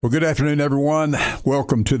Well, good afternoon, everyone.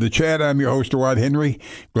 Welcome to the chat. I'm your host, Dwight Henry.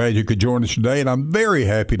 Glad you could join us today, and I'm very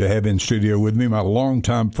happy to have in studio with me my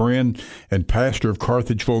longtime friend and pastor of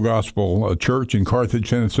Carthage Full Gospel Church in Carthage,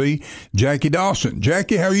 Tennessee, Jackie Dawson.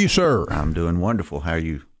 Jackie, how are you, sir? I'm doing wonderful. How are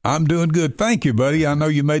you? I'm doing good. Thank you, buddy. I know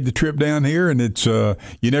you made the trip down here, and it's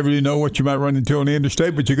you never do know what you might run into on the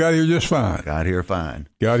interstate, but you got here just fine. Got here fine.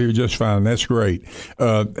 Got here just fine. That's great.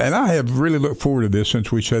 And I have really looked forward to this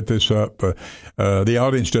since we set this up. The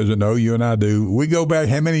audience doesn't know. You and I do. We go back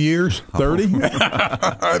how many years? 30?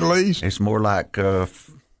 At least? It's more like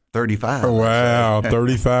 35. Oh, wow,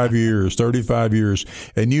 35 years, 35 years.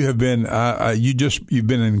 And you have been, you've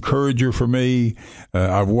been an encourager for me.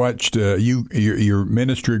 I've watched your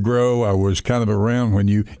ministry grow. I was kind of around when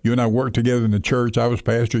you and I worked together in the church. I was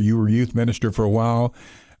pastor. You were youth minister for a while.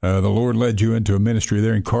 The Lord led you into a ministry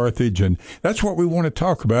there in Carthage, and that's what we want to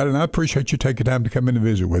talk about. And I appreciate you taking time to come in and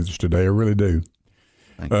visit with us today. I really do.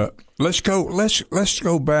 Let's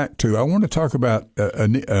go back to. I want to talk about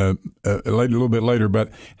a little bit later about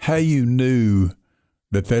how you knew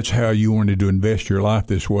that that's how you wanted to invest your life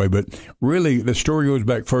this way. But really, the story goes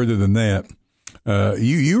back further than that.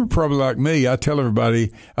 You were probably like me. I tell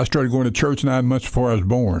everybody I started going to church 9 months before I was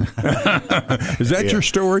born. Is that your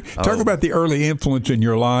story? Talk about the early influence in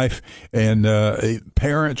your life and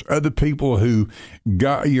parents, other people who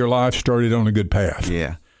got your life started on a good path.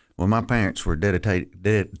 Yeah. Well, my parents were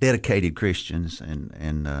dedicated Christians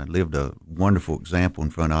and lived a wonderful example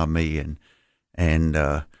in front of me. And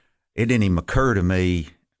it didn't even occur to me.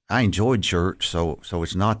 I enjoyed church, so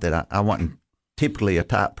it's not that I wasn't typically a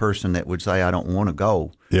type person that would say I don't want to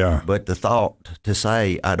go. Yeah. But the thought to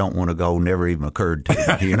say I don't want to go never even occurred to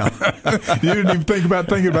me, you know. You didn't even think about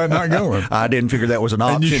not going. I didn't figure that was an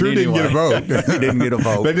option. And you sure anyway. didn't get a vote. You didn't get a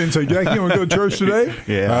vote. They didn't say, Jackie, you want to go to church today?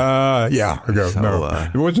 Yeah. I go. So, no.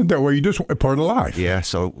 It wasn't that way. You just a part of life. Yeah.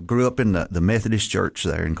 So grew up in the Methodist church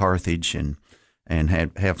there in Carthage and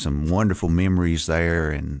have some wonderful memories there.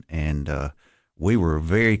 And we were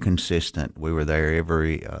very consistent. We were there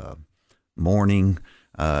every morning,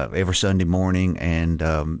 every Sunday morning, and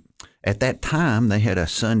at that time they had a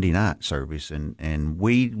Sunday night service, and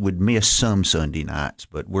we would miss some Sunday nights,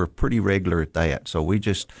 but we're pretty regular at that. So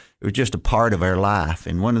it was just a part of our life.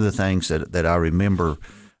 And one of the things that I remember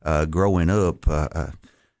growing up,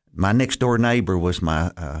 my next door neighbor was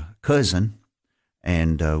my cousin,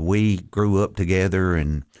 and we grew up together.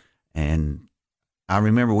 And I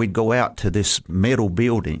remember we'd go out to this metal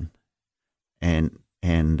building, and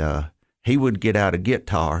he would get out a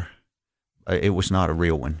guitar. It was not a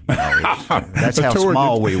real one. You know, that's how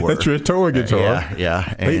small we were. That's a toy guitar.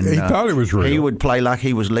 Yeah. And he thought it was real. He would play like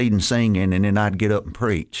he was leading singing, and then I'd get up and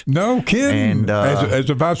preach. No kidding. And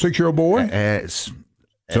as a 5, 6-year-old boy? At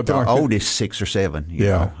the like oldest, 6 or 7. You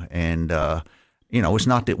know? And, it's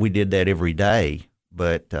not that we did that every day,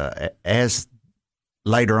 but as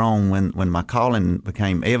later on when my calling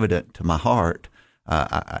became evident to my heart,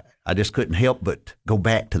 I just couldn't help but go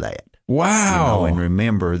back to that. Wow. And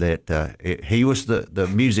remember that he was the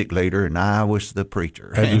music leader and I was the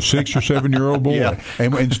preacher. As a 6 or 7-year-old boy. Yeah.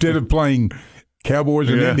 And instead of playing Cowboys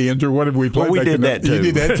and Indians or whatever we played, we did that too.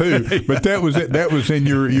 You did that too. But that was in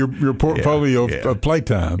your portfolio of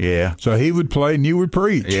playtime. Yeah. So he would play and you would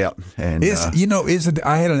preach. Yeah. And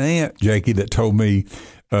I had an aunt, Jackie, that told me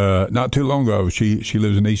not too long ago. She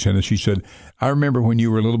lives in East Tennessee. She said, I remember when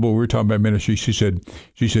you were a little boy, we were talking about ministry. She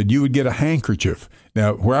said you would get a handkerchief.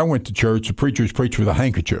 Now, where I went to church, the preachers preached with a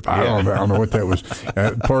handkerchief. I don't know what that was.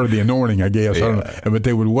 Part of the anointing, I guess. Yeah. I don't know. But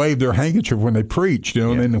they would wave their handkerchief when they preached,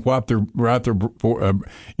 and then wipe their brow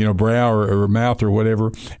or mouth or whatever.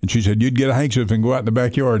 And she said you'd get a handkerchief and go out in the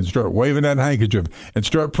backyard and start waving that handkerchief and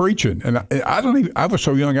start preaching. And I was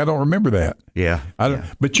so young, I don't remember that. Yeah.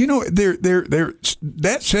 But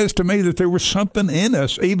that says to me that there was something in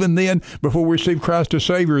us even then before we received Christ as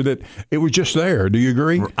Savior that it was just there. Do you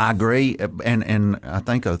agree? I agree, and I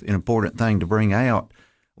think an important thing to bring out,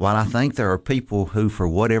 while I think there are people who, for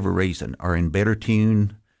whatever reason, are in better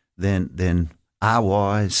tune than I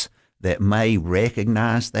was, that may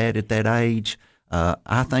recognize that at that age,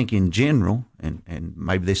 I think in general, and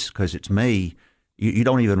maybe this is because it's me, you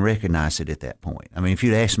don't even recognize it at that point. I mean, if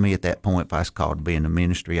you'd asked me at that point if I was called to be in the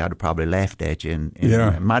ministry, I'd have probably laughed at you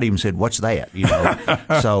and might even said, "What's that?" You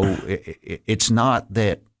know. So it's not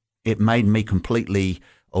that it made me completely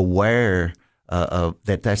aware of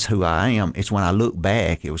that's who I am. It's when I look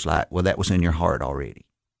back, it was like, well, that was in your heart already.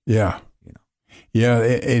 Yeah. Yeah,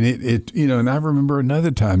 and it and I remember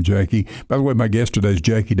another time, Jackie. By the way, my guest today is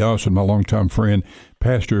Jackie Dawson, my longtime friend,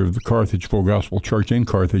 pastor of the Carthage Full Gospel Church in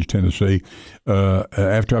Carthage, Tennessee.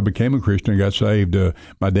 After I became a Christian and got saved,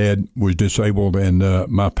 my dad was disabled, and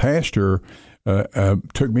my pastor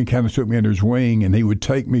took me under his wing, and he'd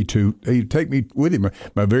take me with him.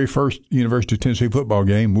 My very first University of Tennessee football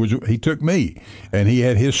game he took me, and he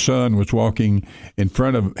had his son was walking in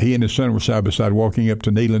front of, he and his son were side by side walking up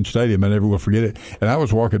to Neyland Stadium. I never will forget it. And I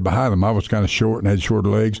was walking behind him. I was kind of short and had shorter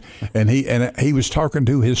legs, and he was talking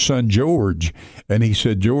to his son George, and he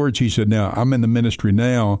said, George, he said, now I'm in the ministry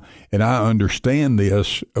now, and I understand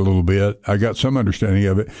this a little bit. I got some understanding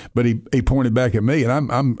of it, but he pointed back at me, and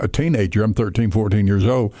I'm a teenager. I'm 13, 14 years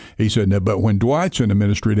old. He said, no, but when Dwight's in the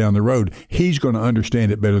ministry down the road, he's going to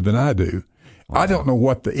understand it better than I do. Wow. I don't know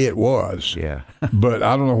what it was, but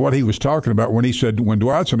I don't know what he was talking about when he said, when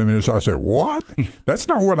Dwight's in the ministry. I said, what? That's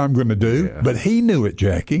not what I'm going to do. Yeah. But he knew it,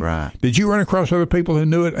 Jackie. Right. Did you run across other people who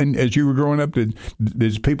knew it? And as you were growing up, did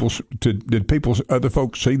other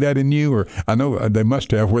folks see that in you? Or I know they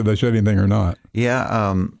must have, whether they said anything or not.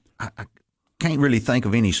 Yeah, I can't really think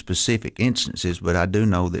of any specific instances, but I do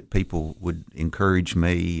know that people would encourage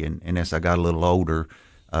me. And as I got a little older,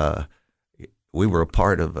 we were a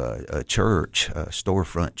part of a church, a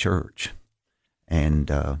storefront church.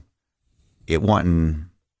 And it wasn't,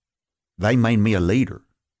 they made me a leader.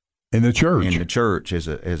 In the church? In the church as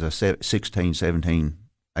a 16, 17,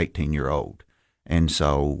 18-year-old. And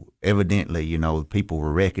so evidently, people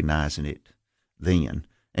were recognizing it then.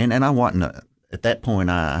 And I wasn't, at that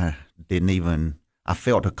point, I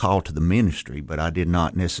felt a call to the ministry, but I did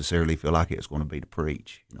not necessarily feel like it was going to be to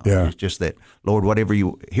preach. Yeah. It's just that, Lord,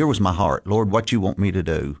 here was my heart. Lord, what you want me to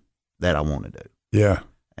do, that I want to do. Yeah.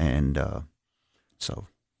 And so.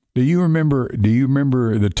 Do you remember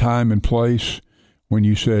the time and place when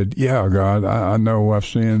you said, yeah, God, I know I've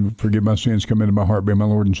sinned, forgive my sins, come into my heart, be my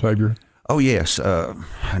Lord and Savior? Oh, yes. I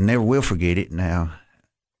never will forget it. Now,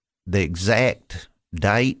 the exact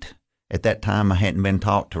date, at that time, I hadn't been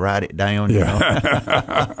taught to write it down,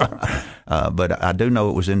 but I do know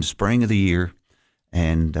it was in the spring of the year,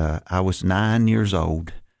 and I was 9 years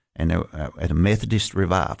old, and at a Methodist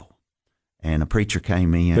revival, and a preacher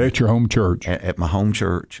came in. At your home church? At my home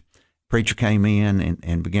church. Preacher came in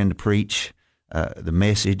and began to preach the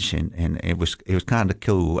message, and it was kind of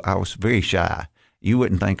cool. I was very shy. You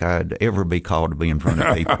wouldn't think I'd ever be called to be in front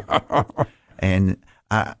of people. And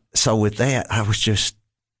so with that,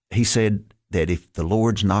 he said that if the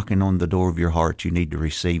Lord's knocking on the door of your heart, you need to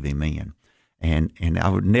receive him in. And I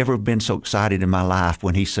would never have been so excited in my life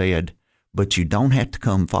when he said, but you don't have to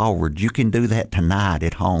come forward. You can do that tonight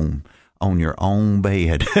at home on your own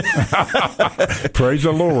bed. Praise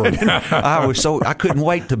the Lord. I couldn't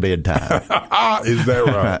wait to bedtime. Is that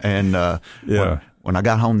right? And when I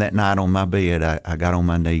got home that night on my bed, I got on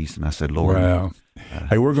my knees and I said, Lord. Wow.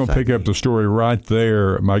 Hey, we're going to pick up the story right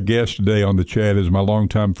there. My guest today on the chat is my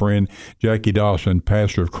longtime friend, Jackie Dawson,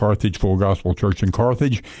 pastor of Carthage Full Gospel Church in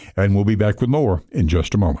Carthage, and we'll be back with more in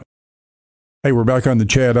just a moment. Hey, we're back on the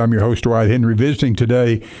chat. I'm your host, Dwight Henry, visiting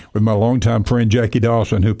today with my longtime friend, Jackie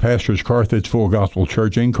Dawson, who pastors Carthage Full Gospel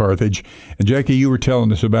Church in Carthage. And, Jackie, you were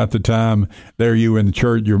telling us about the time there you were in the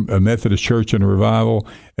church, your Methodist church in a revival,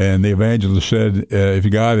 and the evangelist said, if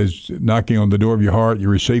God is knocking on the door of your heart, you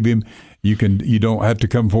receive him. You don't have to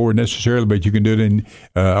come forward necessarily, but you can do it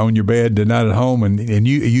on your bed tonight at home. And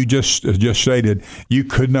you just stated you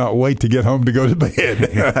could not wait to get home to go to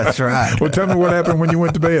bed. Yeah, that's right. Well, tell me what happened when you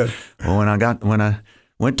went to bed. Well, when I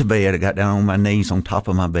went to bed, I got down on my knees on top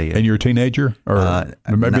of my bed. And you're a teenager, or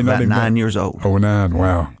maybe not even 9 years old. Oh, 9!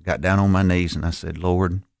 Wow. Got down on my knees and I said,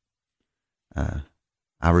 Lord,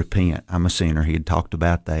 I repent. I'm a sinner. He had talked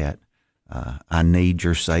about that. I need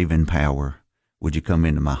your saving power. Would you come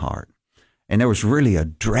into my heart? And there was really a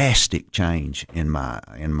drastic change in my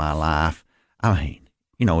life. I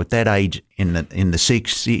mean, at that age, in the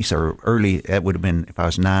 60s or early, that would have been, if I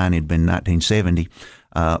was 9, it'd been 1970.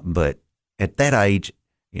 But at that age,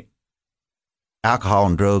 alcohol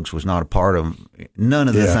and drugs was not a part of none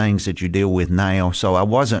of the things that you deal with now. So I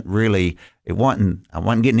wasn't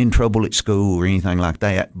getting in trouble at school or anything like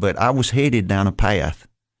that. But I was headed down a path.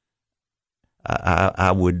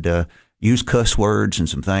 I would use cuss words and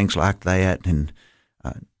some things like that, and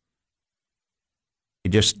it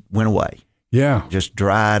just went away. Yeah. Just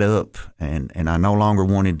dried up, and I no longer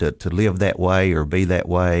wanted to live that way or be that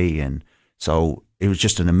way, and so it was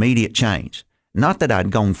just an immediate change. Not that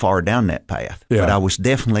I'd gone far down that path, but I was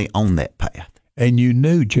definitely on that path. And you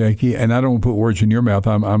knew, Jackie, and I don't put words in your mouth.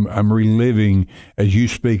 I'm reliving, as you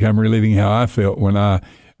speak, I'm reliving how I felt when I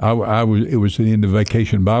was. It was the end of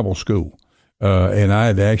vacation Bible school. And I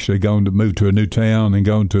had actually moved to a new town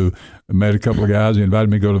and met a couple of guys. They invited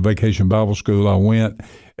me to go to vacation Bible school. I went,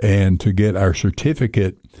 and to get our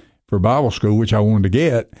certificate for Bible school, which I wanted to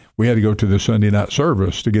get, we had to go to the Sunday night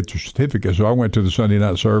service to get the certificate. So I went to the Sunday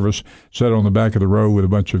night service, sat on the back of the row with a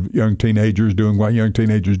bunch of young teenagers doing what young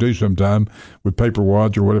teenagers do sometime with paper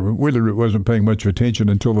wads or whatever. Really wasn't paying much attention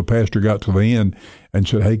until the pastor got to the end and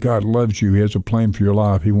said, "Hey, God loves you. He has a plan for your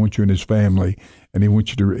life. He wants you and his family. And he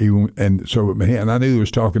wants you to," and I knew he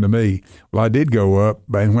was talking to me. Well, I did go up,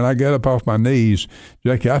 and when I got up off my knees,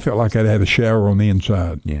 Jackie, I felt like I'd had a shower on the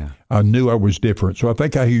inside. Yeah. I knew I was different. So I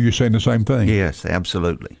think I hear you saying the same thing. Yes,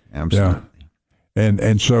 absolutely. Absolutely. Yeah.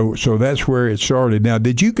 And so that's where it started. Now,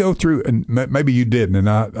 did you go through, and maybe you didn't, and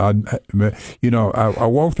I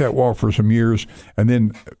walked that walk for some years, and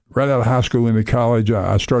then right out of high school into college,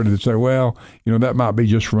 I started to say, well, that might be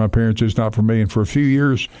just for my parents, it's not for me. And for a few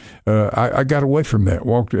years, I got away from that,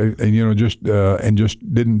 walked, and just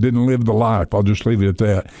didn't live the life. I'll just leave it at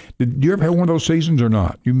that. Did you ever have one of those seasons or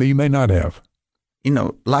not? You may not have.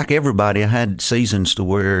 Like everybody, I had seasons to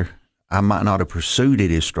where I might not have pursued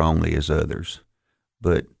it as strongly as others.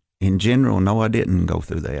 But in general, no, I didn't go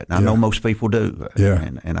through that. I know most people do,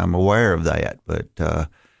 and I'm aware of that. But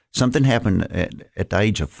something happened at the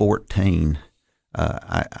age of 14.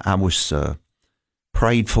 I was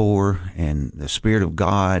prayed for, and the Spirit of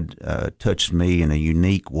God touched me in a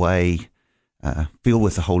unique way, filled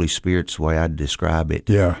with the Holy Spirit's way I'd describe it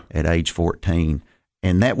at age 14.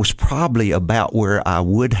 And that was probably about where I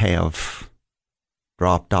would have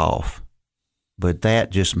dropped off. But that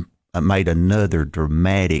just made another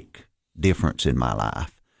dramatic difference in my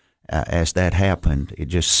life. As that happened, it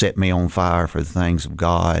just set me on fire for the things of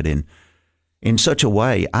God. And in such a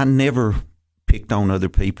way, I never picked on other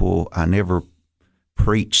people. I never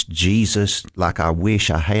preached Jesus like I wish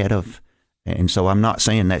I had of. And so I'm not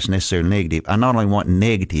saying that's necessarily negative. I not only want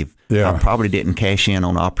negative, I probably didn't cash in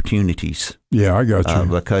on opportunities. Yeah, I got you.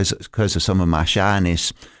 Because of some of my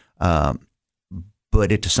shyness. But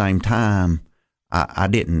at the same time, I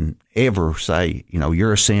didn't ever say,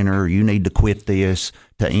 you're a sinner, you need to quit this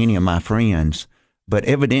to any of my friends. But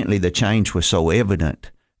evidently the change was so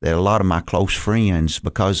evident that a lot of my close friends,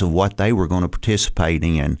 because of what they were going to participate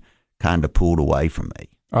in, kind of pulled away from me.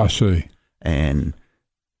 I see. And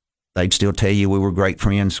they'd still tell you we were great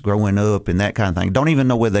friends growing up and that kind of thing. Don't even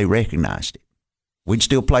know whether they recognized it. We'd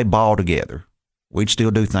still play ball together. We'd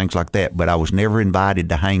still do things like that, but I was never invited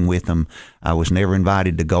to hang with them. I was never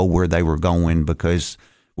invited to go where they were going because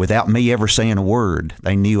without me ever saying a word,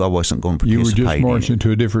 they knew I wasn't going to participate. You were just marching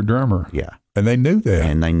to a different drummer. Yeah. And they knew that.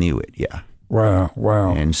 And they knew it, yeah. Wow.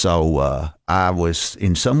 And so I was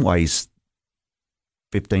in some ways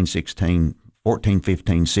 14,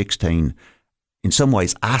 15, 16, in some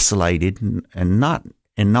ways isolated and not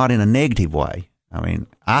in a negative way. I mean,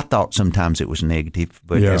 I thought sometimes it was negative,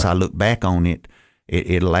 but as I look back on it,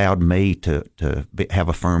 it allowed me to have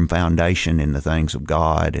a firm foundation in the things of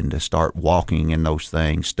God and to start walking in those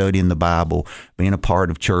things, studying the Bible, being a part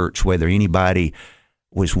of church, whether anybody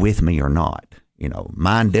was with me or not.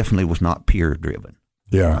 Mine definitely was not peer-driven.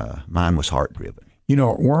 Yeah. Mine was heart-driven.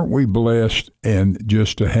 Weren't we blessed and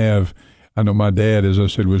just to have, I know my dad, as I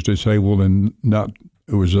said, was disabled and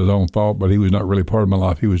it was his own fault, but he was not really part of my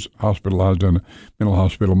life. He was hospitalized in a mental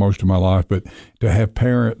hospital most of my life. But to have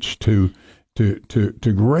parents to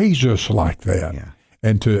raise us like that,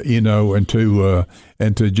 and to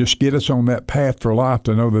just get us on that path for life,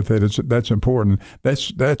 to know that's important.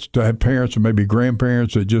 That's to have parents and maybe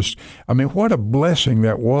grandparents that what a blessing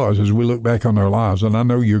that was as we look back on their lives. And I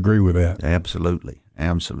know you agree with that. Absolutely,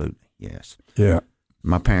 yes. Yeah,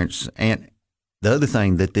 my parents. And the other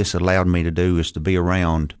thing that this allowed me to do is to be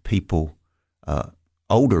around people,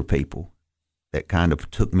 older people, that kind of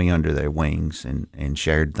took me under their wings and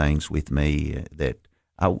shared things with me that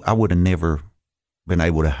I would have never been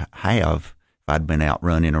able to have if I'd been out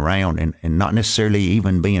running around and not necessarily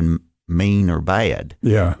even being mean or bad.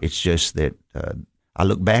 Yeah. It's just that I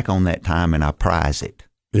look back on that time and I prize it.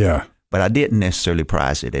 Yeah. But I didn't necessarily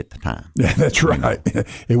prize it at the time. Yeah, that's right.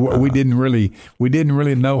 We didn't really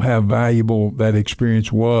know how valuable that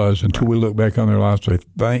experience was until we look back on their lives and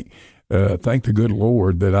say, thank the good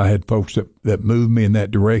Lord that I had folks that moved me in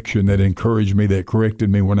that direction, that encouraged me, that corrected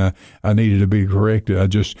me when I needed to be corrected.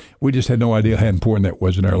 We just had no idea how important that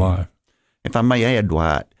was in our life. If I may add,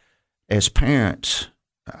 Dwight, as parents,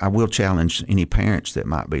 I will challenge any parents that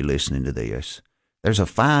might be listening to this. There's a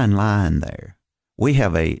fine line there. We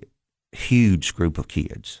have a huge group of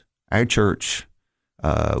kids. Our church,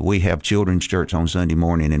 we have children's church on Sunday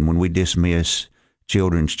morning, and when we dismiss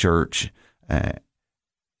children's church,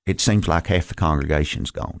 it seems like half the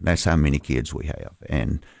congregation's gone. That's how many kids we have.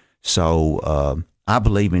 And so I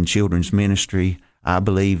believe in children's ministry. I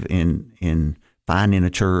believe in finding a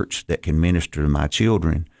church that can minister to my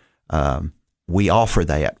children. We offer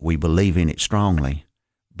that. We believe in it strongly.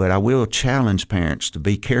 But I will challenge parents to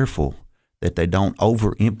be careful that they don't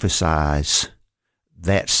overemphasize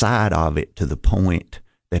that side of it to the point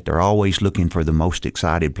that they're always looking for the most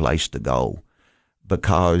excited place to go.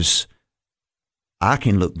 Because I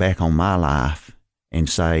can look back on my life and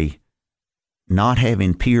say, not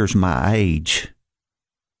having peers my age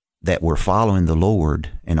that were following the Lord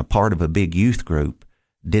and a part of a big youth group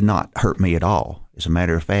did not hurt me at all. As a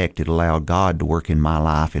matter of fact, it allowed God to work in my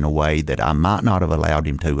life in a way that I might not have allowed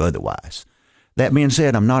him to otherwise. That being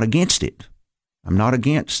said, I'm not against it. I'm not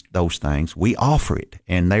against those things. We offer it,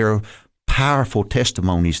 and there are powerful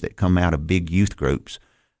testimonies that come out of big youth groups.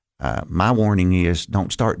 My warning is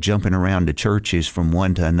don't start jumping around to churches from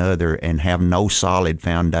one to another and have no solid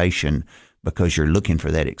foundation because you're looking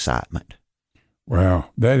for that excitement. Wow,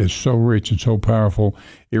 that is so rich and so powerful.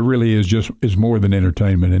 It really is it's more than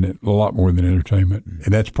entertainment, isn't it? A lot more than entertainment.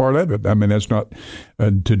 And that's part of it. I mean, that's not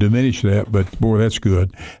to diminish that, but boy, that's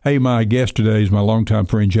good. Hey, my guest today is my longtime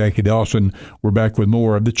friend, Jackie Dawson. We're back with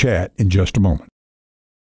more of The Chat in just a moment.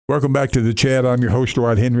 Welcome back to The Chat. I'm your host,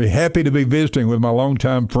 Dwight Henry. Happy to be visiting with my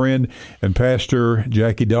longtime friend and pastor,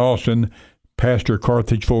 Jackie Dawson, pastor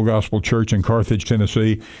Carthage Full Gospel Church in Carthage,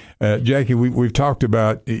 Tennessee. Jackie, we've talked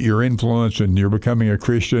about your influence and you're becoming a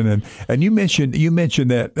Christian, and you mentioned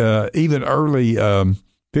that even early,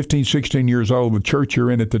 15, 16 years old, the church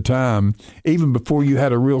you're in at the time, even before you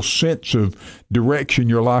had a real sense of direction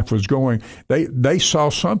your life was going, they saw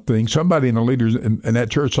something. Somebody in the leaders in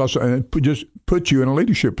that church saw something and just put you in a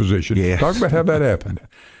leadership position. Yeah. Talk about how that happened.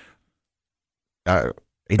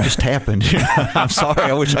 It just happened. I'm sorry.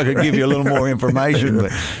 I wish I could give you a little more information,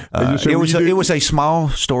 but it was a small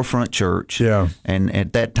storefront church. Yeah. And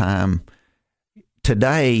at that time,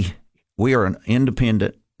 today we are an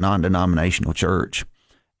independent, non-denominational church,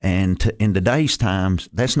 and in today's times,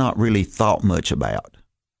 that's not really thought much about.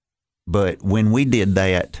 But when we did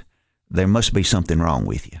that, there must be something wrong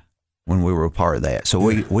with you when we were a part of that. So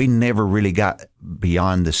we never really got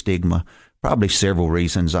beyond the stigma. Probably several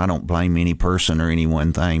reasons. I don't blame any person or any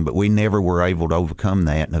one thing, but we never were able to overcome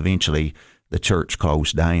that, and eventually the church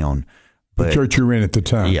closed down. But, the church you were in at the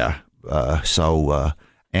time. Yeah.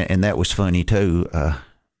 And that was funny too.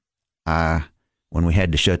 When we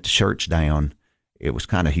had to shut the church down, it was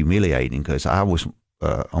kind of humiliating because I was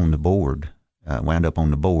on the board, wound up on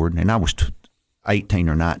the board, and I was 18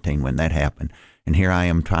 or 19 when that happened. And here I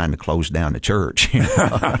am trying to close down the church. You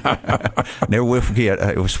know? Never will forget.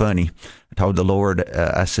 It was funny. I told the Lord,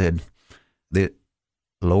 I said,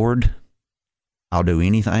 Lord, I'll do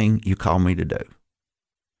anything you call me to do.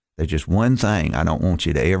 There's just one thing I don't want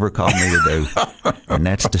you to ever call me to do, and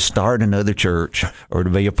that's to start another church or to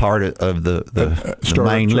be a part of the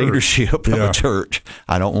main leadership of a church.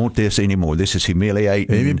 I don't want this anymore. This is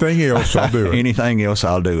humiliating. Anything else, I'll do it. Anything else,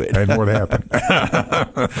 I'll do it. And what happened?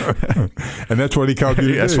 And that's what he called you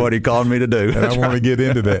to do. That's what he called me to do. And I want to get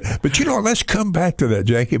into that. But, let's come back to that,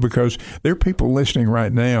 Jackie, because there are people listening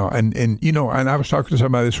right now. And I was talking to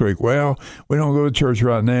somebody this week. Well, we don't go to church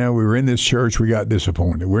right now. We were in this church. We got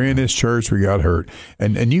disappointed. We're in this church. We got hurt.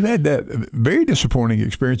 And you had that very disappointing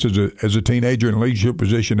experience as a teenager in a leadership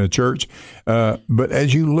position in a church. But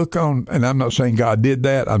as you look on, and I'm not saying God did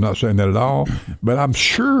that. I'm not saying that at all. But I'm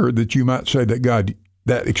sure that you might say that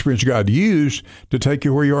that experience God used to take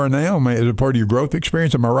you where you are now, as a part of your growth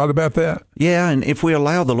experience. Am I right about that? Yeah, and if we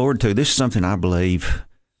allow the Lord to, this is something I believe,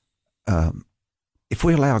 if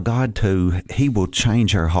we allow God to, He will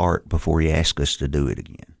change our heart before He asks us to do it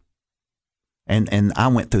again. And I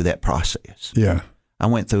went through that process. Yeah. I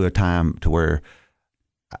went through a time to where,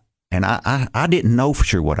 and I didn't know for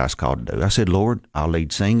sure what I was called to do. I said, Lord, I'll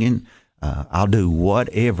lead singing. I'll do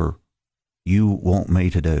whatever you want me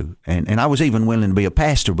to do. And I was even willing to be a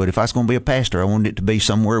pastor, but if I was going to be a pastor, I wanted it to be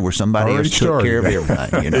somewhere where somebody else took care of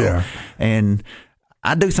everything, Yeah. And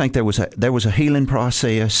I do think there was a healing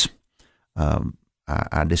process.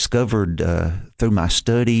 I discovered through my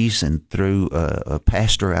studies and through a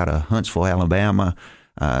pastor out of Huntsville, Alabama,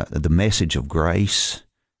 the message of grace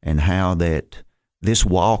and how that this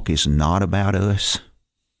walk is not about us.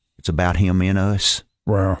 It's about Him in us.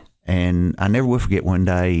 Wow. And I never will forget one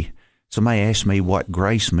day somebody asked me what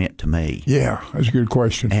grace meant to me. Yeah, that's a good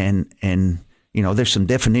question. And there's some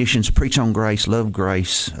definitions, preach on grace, love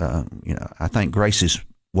grace. I think grace is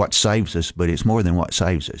what saves us, but it's more than what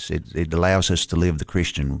saves us. It allows us to live the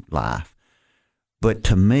Christian life. But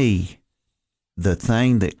to me, the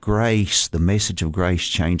thing that the message of grace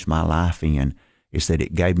changed my life in is that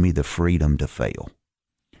it gave me the freedom to fail.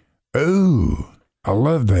 Oh, I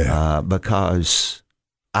love that. Because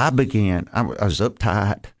I was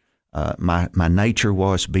uptight. My nature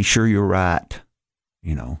was be sure you're right.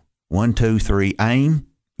 1, 2, 3, aim.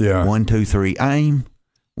 Yeah. 1, 2, 3, aim.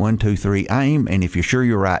 1, 2, 3, aim. And if you're sure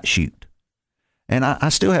you're right, shoot. And I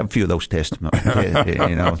still have a few of those testimonies,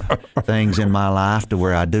 things in my life to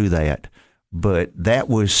where I do that. But I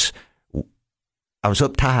was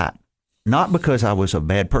uptight, not because I was a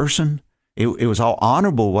bad person. It was all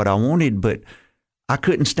honorable what I wanted, but I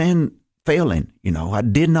couldn't stand failing. I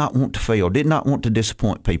did not want to fail, did not want to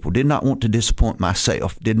disappoint people, did not want to disappoint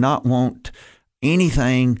myself, did not want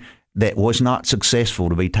anything that was not successful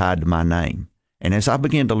to be tied to my name. And as I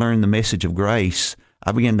began to learn the message of grace,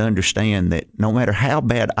 I began to understand that no matter how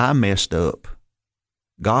bad I messed up,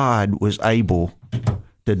 God was able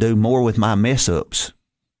to do more with my mess-ups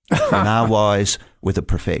than I was with a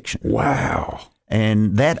perfection. Wow.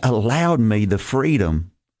 And that allowed me the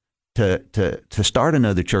freedom to start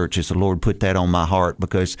another church as the Lord put that on my heart,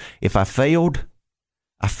 because if I failed,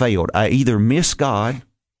 I failed. I either missed God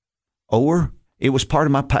or it was part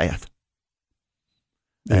of my path.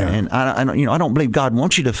 Yeah. And I don't believe God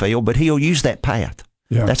wants you to fail, but He'll use that path.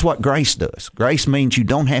 Yeah. That's what grace does. Grace means you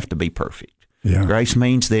don't have to be perfect. Yeah. Grace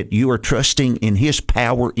means that you are trusting in His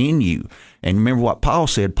power in you. And remember what Paul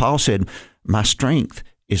said. Paul said, my strength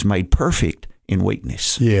is made perfect in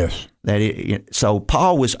weakness. Yes. So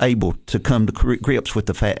Paul was able to come to grips with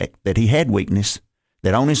the fact that he had weakness,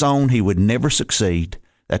 that on his own he would never succeed,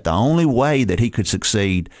 that the only way that he could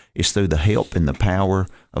succeed is through the help and the power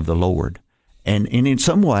of the Lord. And in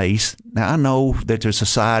some ways, now I know that there's a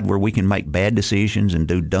side where we can make bad decisions and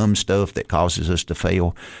do dumb stuff that causes us to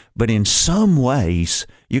fail. But in some ways,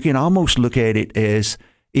 you can almost look at it as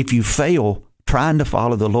if you fail trying to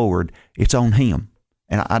follow the Lord, it's on Him.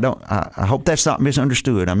 And I hope that's not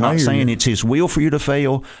misunderstood. I'm not saying it's His will for you to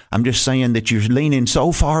fail. I'm just saying that you're leaning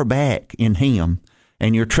so far back in Him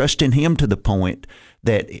and you're trusting Him to the point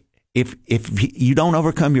that if you don't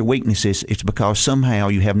overcome your weaknesses, it's because somehow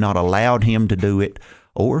you have not allowed Him to do it.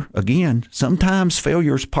 Or, again, sometimes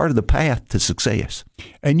failure is part of the path to success.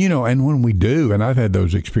 And, and when we do, and I've had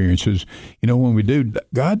those experiences, when we do,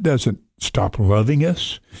 God doesn't stop loving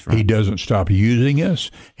us. Right. He doesn't stop using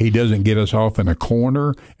us. He doesn't get us off in a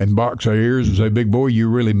corner and box our ears and say, big boy, you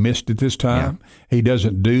really missed it this time. Yeah. He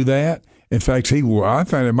doesn't do that. In fact, He will, I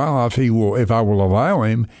find in my life, He will, if I will allow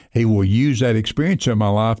Him, He will use that experience in my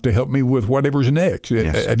life to help me with whatever's next.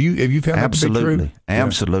 Yes. Have you found that to be true?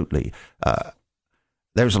 Absolutely.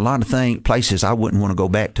 There's a lot of places I wouldn't want to go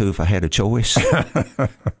back to if I had a choice.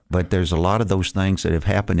 But there's a lot of those things that have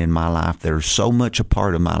happened in my life that are so much a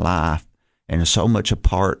part of my life and are so much a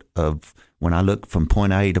part of when I look from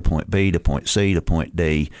point A to point B to point C to point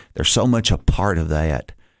D. There's so much a part of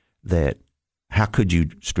that how could you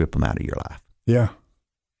strip them out of your life? Yeah.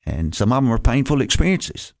 And some of them are painful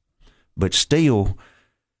experiences, but still,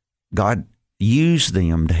 God used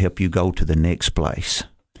them to help you go to the next place.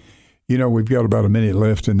 We've got about a minute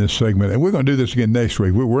left in this segment, and we're going to do this again next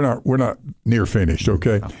week. We're not near finished,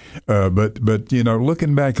 okay? But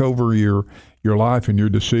looking back over your life and your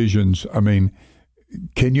decisions, I mean,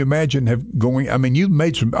 can you imagine you've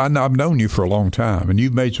made some. I've known you for a long time, and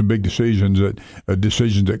you've made some big decisions that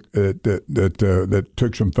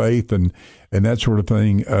took some faith and that sort of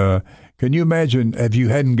thing. Can you imagine if you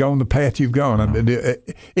hadn't gone the path you've gone? No.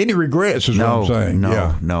 Any regrets? Is what I'm saying.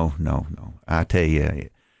 No. I tell you,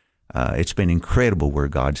 it's been incredible where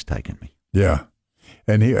God's taken me. Yeah,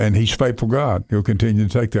 and He's faithful God. He'll continue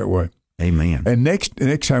to take that way. Amen. And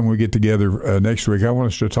next time we get together next week, I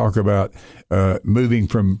want us to talk about moving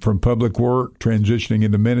from public work, transitioning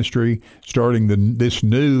into ministry, starting this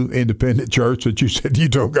new independent church that you said you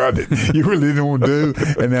told God that you really didn't want to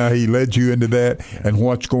do, and now He led you into that, and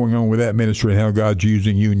what's going on with that ministry and how God's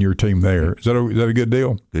using you and your team there. Is that a good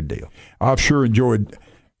deal? Good deal. I've sure enjoyed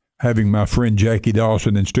having my friend Jackie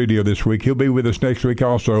Dawson in studio this week. He'll be with us next week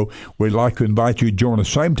also. We'd like to invite you to join us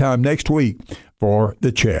same time next week for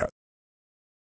The Chat.